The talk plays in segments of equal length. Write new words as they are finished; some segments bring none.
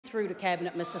through to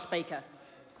Cabinet, Mr Speaker.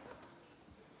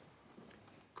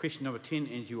 Question number 10,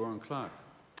 Angie Warren-Clark.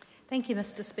 Thank you,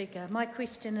 Mr Speaker. My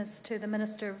question is to the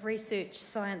Minister of Research,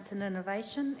 Science and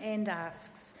Innovation and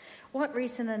asks, what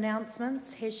recent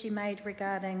announcements has she made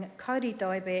regarding kauri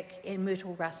dieback and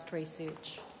myrtle rust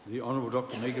research? The Honourable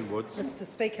Dr Megan Woods. Mr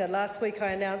Speaker, last week I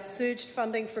announced surged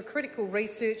funding for critical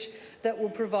research that will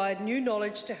provide new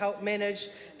knowledge to help manage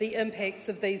the impacts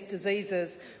of these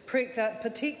diseases, protect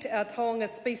our taonga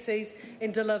species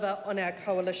and deliver on our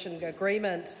coalition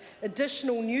agreement.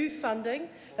 Additional new funding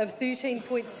of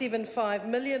 $13.75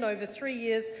 million over 3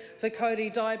 years for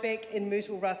kauri dieback and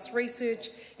myrtle rust research,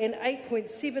 and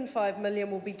 $8.75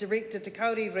 million will be directed to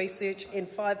kauri research and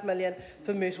 $5 million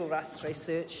for myrtle rust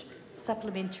research.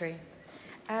 Supplementary.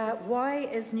 Why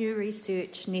is new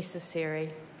research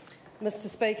necessary? Mr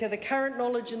Speaker, the current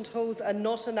knowledge and tools are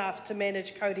not enough to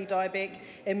manage kauri dieback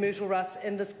and myrtle rust,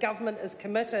 and this government is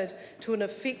committed to an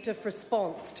effective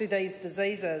response to these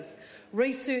diseases.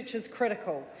 Research is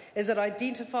critical as it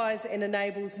identifies and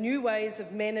enables new ways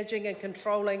of managing and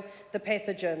controlling the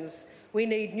pathogens. We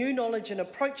need new knowledge and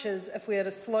approaches if we are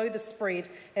to slow the spread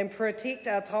and protect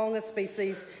our taonga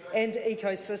species and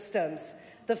ecosystems.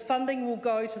 The funding will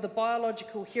go to the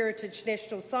Biological Heritage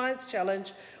National Science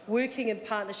Challenge, working in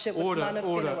partnership with Mana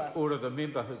Whenua. Order. The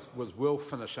member was well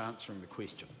finished answering the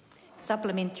question.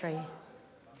 Supplementary.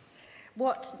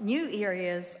 What new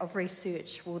areas of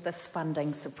research will this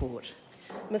funding support?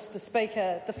 Mr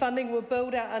Speaker, the funding will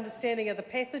build our understanding of the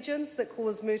pathogens that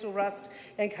cause myrtle rust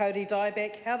and kauri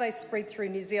dieback, how they spread through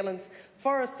New Zealand's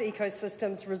forest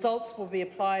ecosystems. Results will be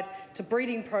applied to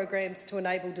breeding programs to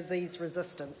enable disease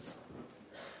resistance.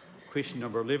 Question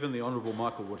number 11, the Honourable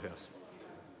Michael Woodhouse.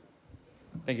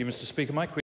 Thank you, Mr Speaker.